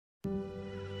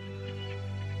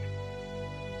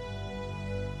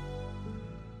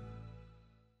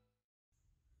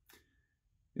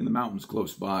In the mountains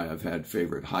close by, I've had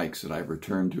favorite hikes that I've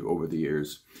returned to over the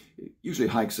years, usually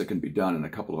hikes that can be done in a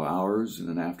couple of hours in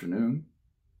an afternoon.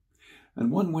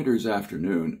 And one winter's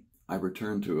afternoon, I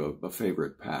returned to a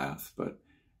favorite path, but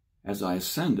as I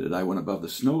ascended, I went above the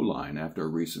snow line after a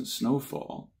recent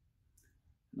snowfall.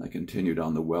 I continued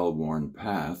on the well-worn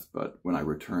path, but when I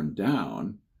returned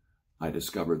down, I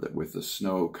discovered that with the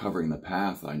snow covering the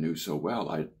path I knew so well,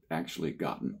 I'd actually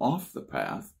gotten off the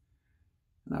path,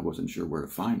 and I wasn't sure where to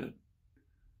find it.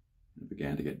 It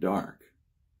began to get dark.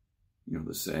 You know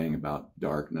the saying about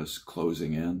darkness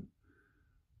closing in?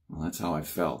 Well, that's how I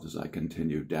felt as I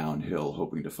continued downhill,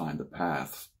 hoping to find the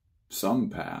path, some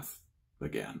path,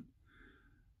 again.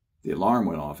 The alarm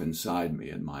went off inside me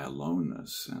in my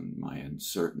aloneness and my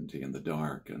uncertainty in the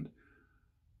dark, and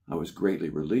I was greatly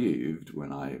relieved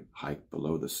when I hiked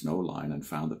below the snow line and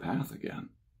found the path again.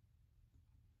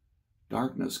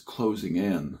 Darkness closing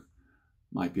in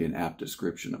might be an apt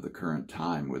description of the current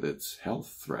time with its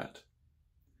health threat.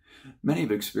 Many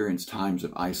have experienced times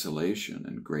of isolation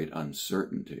and great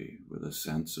uncertainty with a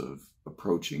sense of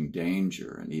approaching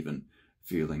danger and even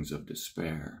feelings of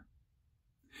despair.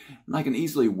 And I can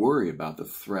easily worry about the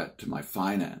threat to my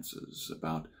finances,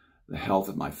 about the health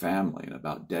of my family, and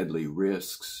about deadly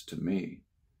risks to me.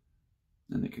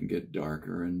 And it can get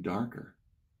darker and darker.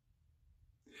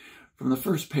 From the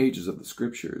first pages of the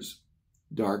Scriptures,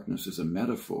 darkness is a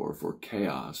metaphor for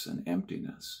chaos and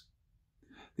emptiness.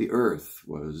 The earth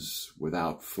was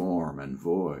without form and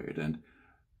void and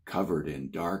covered in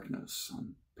darkness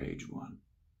on page 1.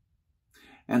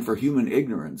 And for human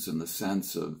ignorance in the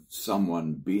sense of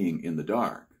someone being in the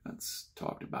dark, that's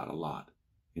talked about a lot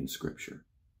in Scripture.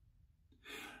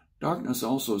 Darkness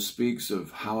also speaks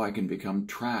of how I can become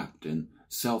trapped in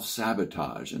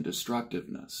self-sabotage and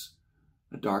destructiveness,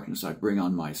 a darkness I bring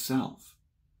on myself.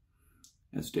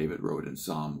 As David wrote in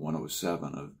Psalm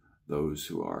 107 of those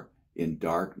who are in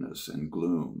darkness and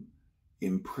gloom,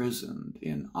 imprisoned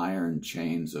in iron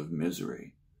chains of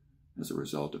misery as a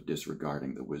result of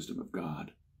disregarding the wisdom of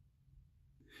God.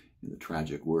 In the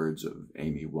tragic words of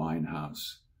Amy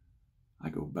Winehouse, I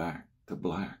go back to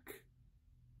black.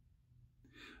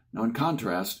 Now, in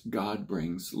contrast, God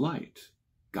brings light.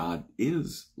 God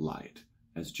is light,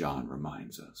 as John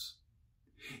reminds us.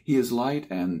 He is light,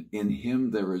 and in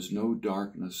him there is no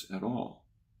darkness at all.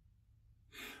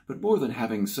 But more than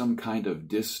having some kind of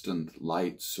distant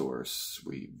light source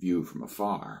we view from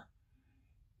afar,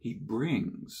 he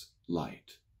brings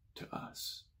light to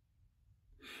us.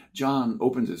 John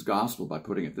opens his gospel by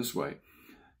putting it this way: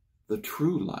 the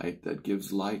true light that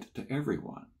gives light to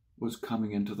everyone was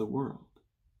coming into the world.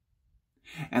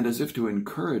 And as if to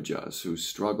encourage us who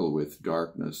struggle with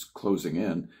darkness closing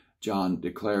in, John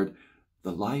declared,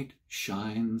 the light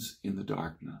shines in the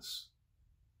darkness,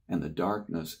 and the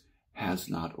darkness has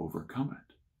not overcome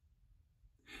it.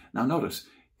 Now notice,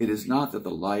 it is not that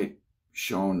the light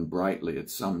shone brightly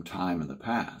at some time in the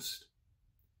past,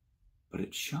 but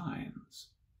it shines,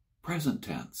 present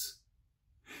tense.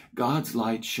 God's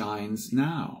light shines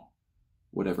now,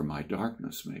 whatever my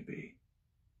darkness may be.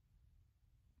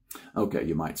 Okay,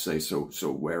 you might say, so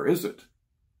where is it?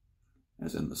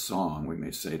 As in the song, we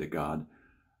may say to God,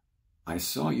 I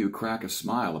saw you crack a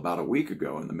smile about a week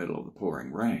ago in the middle of the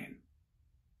pouring rain.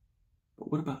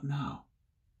 But what about now?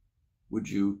 Would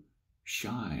you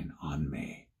shine on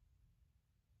me?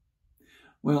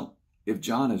 Well, if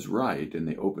John is right in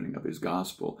the opening of his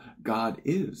gospel, God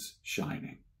is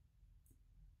shining.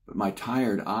 But my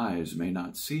tired eyes may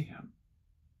not see him.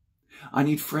 I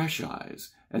need fresh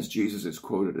eyes, as Jesus is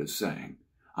quoted as saying.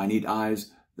 I need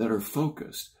eyes that are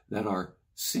focused, that are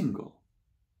single.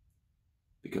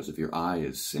 Because if your eye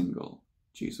is single,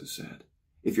 Jesus said,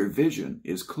 if your vision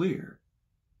is clear,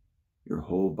 your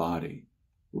whole body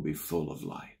will be full of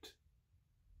light.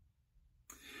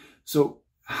 So,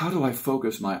 how do I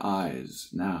focus my eyes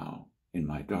now in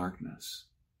my darkness?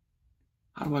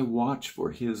 How do I watch for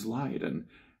his light and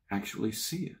actually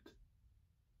see it?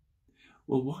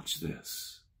 Well, watch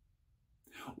this.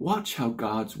 Watch how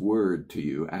God's word to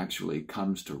you actually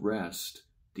comes to rest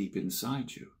deep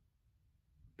inside you.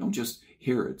 Don't just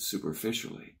hear it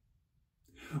superficially.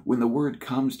 When the word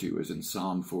comes to you, as in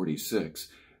Psalm 46,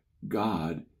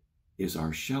 God is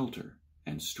our shelter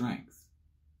and strength.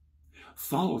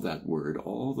 Follow that word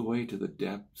all the way to the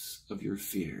depths of your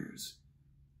fears,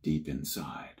 deep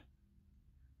inside.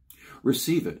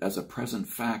 Receive it as a present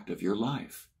fact of your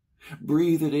life.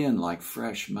 Breathe it in like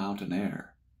fresh mountain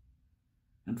air.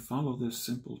 And follow this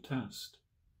simple test.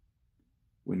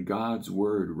 When God's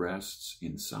word rests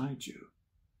inside you,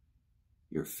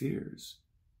 your fears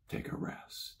take a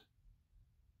rest.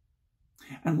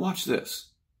 And watch this.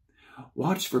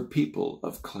 Watch for people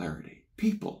of clarity,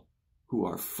 people who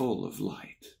are full of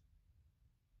light.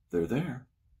 They're there.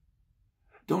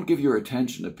 Don't give your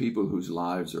attention to people whose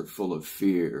lives are full of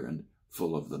fear and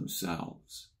full of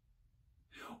themselves.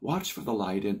 Watch for the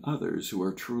light in others who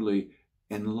are truly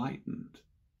enlightened.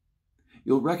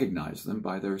 You'll recognize them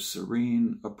by their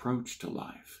serene approach to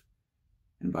life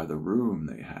and by the room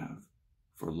they have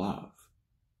for love.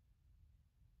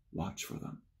 Watch for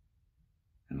them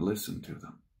and listen to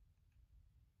them.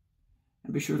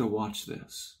 And be sure to watch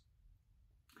this.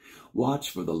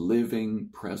 Watch for the living,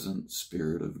 present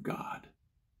Spirit of God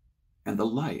and the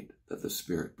light that the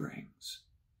Spirit brings.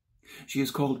 She is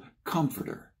called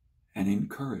Comforter and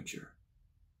Encourager,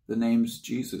 the names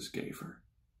Jesus gave her,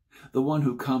 the one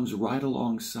who comes right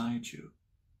alongside you.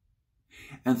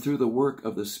 And through the work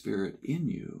of the Spirit in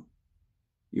you,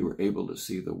 you are able to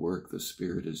see the work the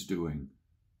Spirit is doing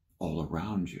all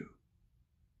around you.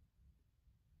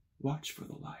 Watch for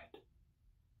the light,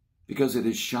 because it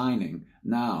is shining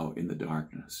now in the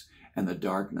darkness, and the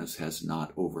darkness has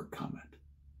not overcome it.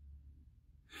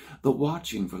 The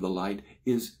watching for the light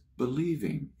is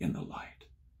believing in the light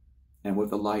and what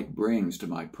the light brings to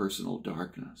my personal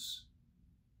darkness.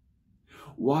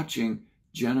 Watching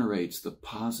generates the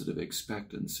positive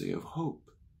expectancy of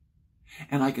hope,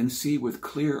 and I can see with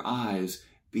clear eyes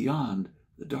beyond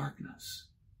the darkness.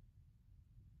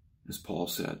 As Paul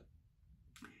said,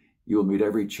 you will meet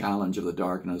every challenge of the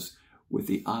darkness with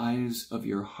the eyes of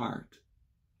your heart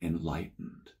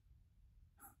enlightened.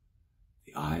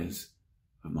 The eyes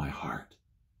of my heart.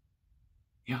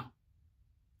 Yeah,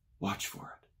 watch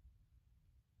for it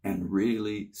and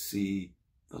really see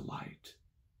the light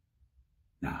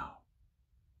now.